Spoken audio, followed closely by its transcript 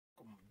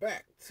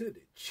back to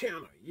the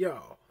channel,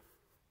 y'all.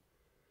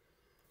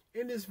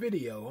 In this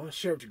video, I'm going to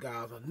share with you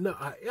guys an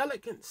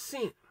elegant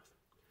scent.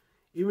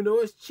 Even though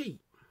it's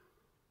cheap,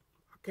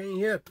 I can't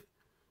help it.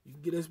 You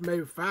can get this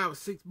maybe $5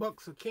 or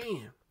 $6 a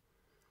can.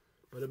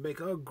 But it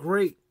make a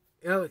great,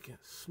 elegant,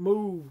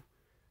 smooth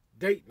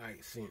date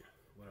night scent.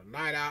 With a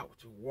night out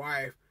with your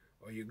wife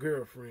or your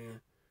girlfriend.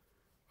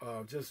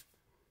 Just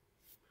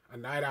a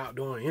night out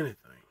doing anything.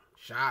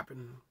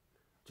 Shopping,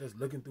 just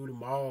looking through the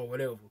mall,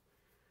 whatever.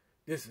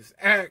 This is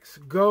Axe,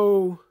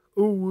 Gold,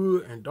 Oud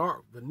Wood, and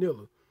Dark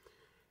Vanilla.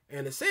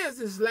 And it says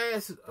this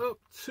lasts up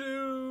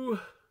to,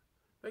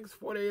 I think it's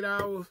 48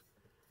 hours.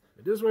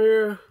 But this one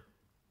here,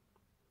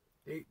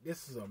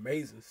 this is an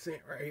amazing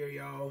scent right here,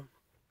 y'all.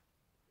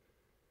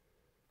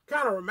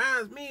 Kind of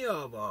reminds me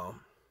of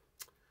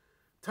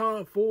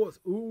Tom Ford's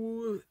Oud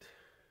Wood.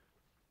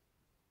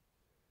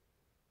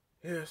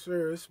 Yes,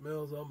 sir, it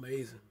smells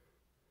amazing.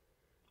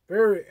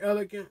 Very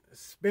elegant,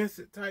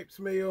 expensive type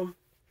smell.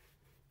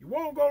 You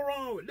won't go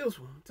wrong with this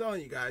one. I'm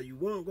telling you guys, you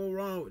won't go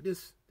wrong with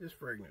this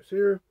fragrance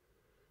here.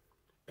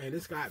 And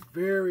it's got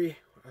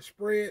I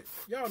spray it.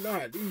 Y'all know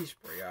how these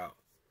spray out.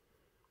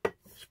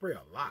 Spray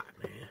a lot,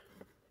 man.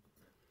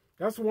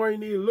 That's the one you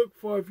need to look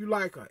for if you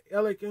like an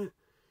elegant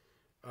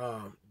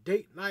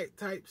date night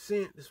type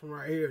scent. This one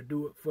right here will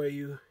do it for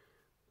you.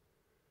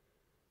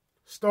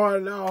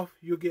 Starting off,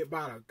 you'll get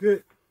about a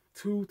good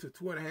 2 to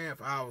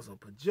 2.5 hours of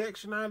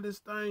projection on this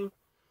thing.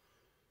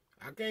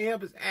 I can't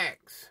help it's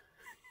Axe.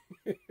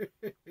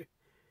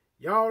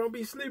 Y'all don't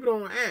be sleeping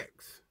on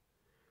Axe.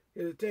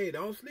 Here to tell you,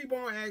 don't sleep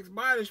on Axe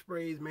body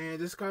sprays, man,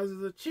 just because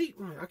it's a cheap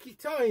one. I keep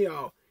telling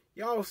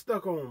y'all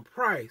stuck on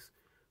price.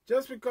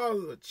 Just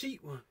because it's a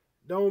cheap one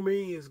don't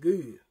mean it's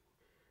good.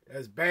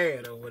 That's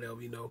bad or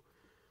whatever, you know.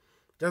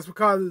 Just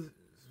because it's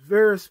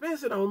very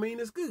expensive don't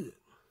mean it's good.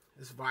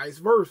 It's vice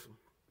versa.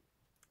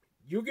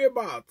 You get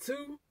about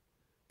 2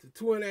 to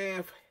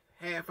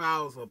 2.5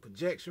 hours of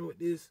projection with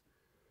this.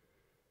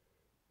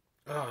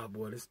 Oh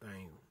boy, this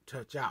thing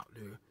touch out,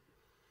 dude.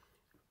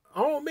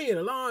 On me,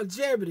 the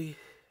longevity,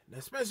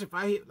 especially if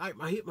I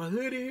hit my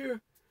hoodie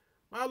here,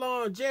 my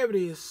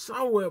longevity is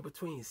somewhere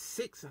between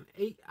 6 and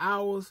 8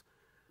 hours.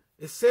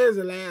 It says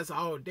it lasts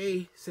all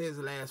day. It says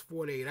it lasts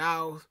 48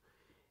 hours.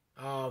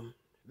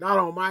 Not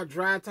on my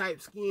dry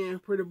type skin,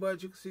 pretty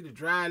much. You can see the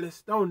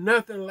dryness. Don't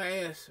nothing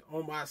last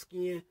on my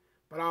skin,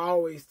 but I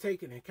always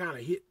take it and kind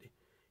of hit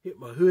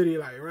my hoodie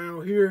like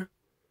around here.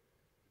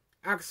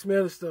 I can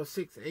smell this stuff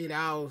 6 to 8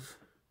 hours.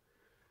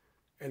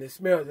 And it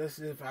smells as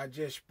if I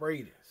just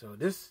sprayed it. So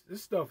this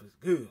stuff is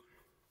good.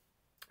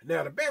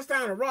 Now the best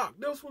time to rock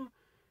this one,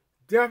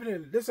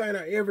 definitely, this ain't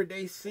an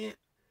everyday scent.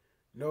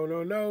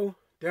 No.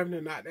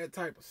 Definitely not that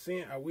type of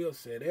scent. I will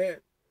say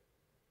that.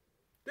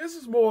 This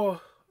is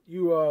more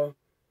you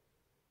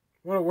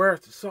want to wear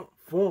it to something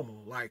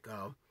formal, like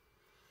a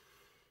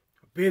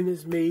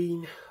business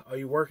meeting, or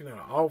you're working in an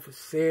office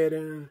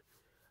setting.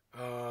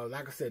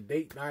 Like I said,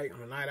 date night,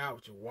 on a night out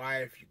with your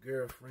wife, your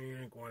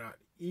girlfriend, going out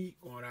to eat,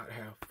 going out to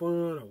have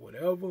fun or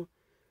whatever.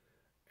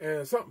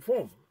 And something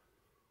formal.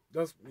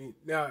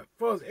 Now,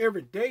 for us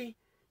every day,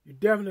 you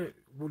definitely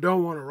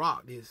don't want to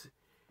rock this.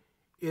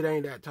 It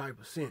ain't that type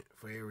of scent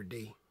for every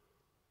day.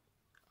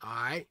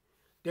 Alright.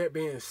 That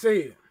being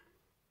said,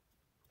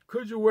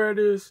 could you wear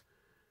this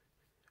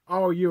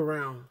all year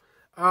round?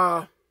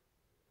 I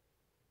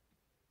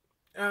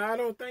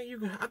don't think you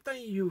can. I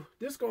think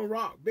this gonna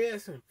rock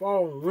best in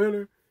fall and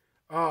winter.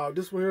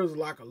 This one here is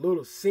like a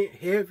little scent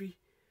heavy.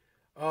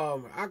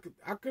 I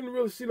couldn't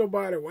really see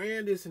nobody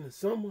wearing this in the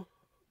summer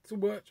too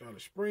much, or the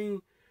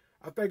spring.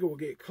 I think it will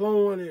get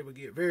cloying. It will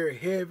get very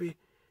heavy.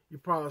 You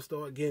probably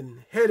start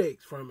getting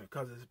headaches from it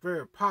because it's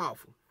very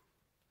powerful.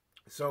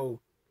 So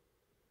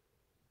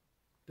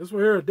this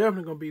one here is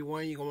definitely gonna be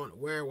one you're gonna want to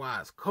wear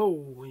while it's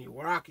cold, when you're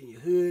rocking your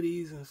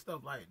hoodies and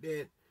stuff like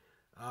that.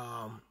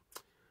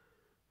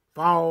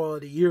 Fall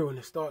of the year when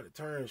it start to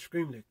turn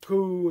extremely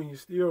cool and you're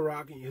still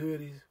rocking your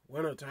hoodies.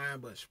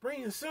 Wintertime, but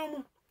spring and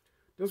summer,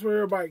 this one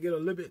everybody get a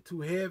little bit too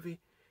heavy.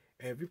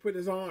 And if you put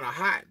this on a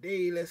hot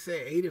day, let's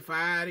say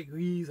 85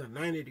 degrees or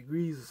 90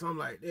 degrees or something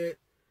like that,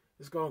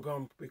 it's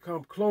gonna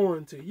become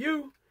cloying to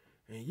you,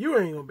 and you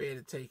ain't gonna be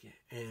able to take it.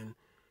 And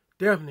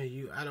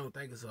definitely I don't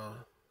think it's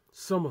a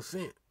summer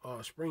scent or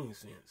a spring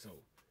scent. So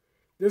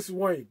this is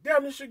one you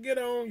definitely should get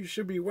on. You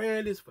should be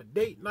wearing this for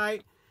date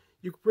night.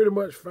 You can pretty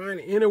much find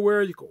it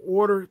anywhere. You can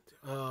order it.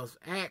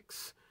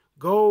 Axe,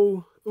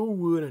 Gold, Oud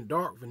Wood, and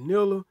Dark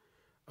Vanilla.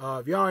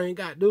 If y'all ain't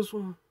got this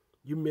one,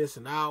 you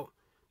missing out.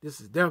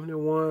 This is definitely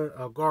one.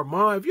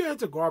 Gourmand. If you're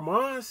into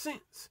gourmand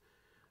scents,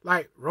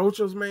 like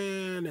Roach's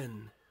Man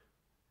and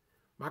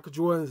Michael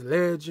Jordan's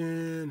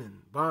Legend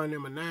and Bond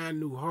No. 9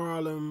 New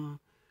Harlem,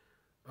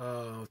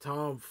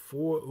 Tom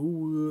Ford, Oud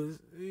Wood,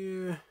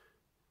 yeah.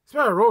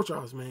 Especially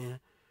Roach's Man.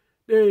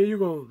 Then you're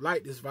going to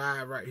like this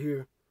vibe right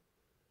here.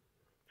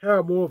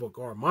 Have more of a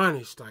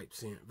gourmandish type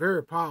scent.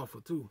 Very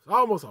powerful too. It's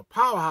almost a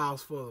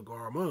powerhouse for the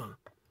gourmand.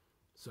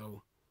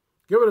 So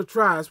give it a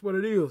try. That's what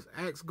it is.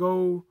 Axe,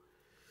 Gold,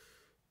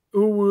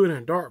 Oud Wood,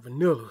 and Dark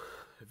Vanilla.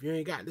 If If you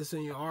ain't got this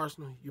in your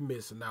arsenal, you're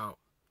missing out.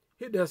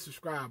 Hit that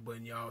subscribe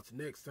button, y'all. Till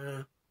next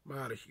time, I'm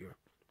out of here.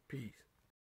 Peace.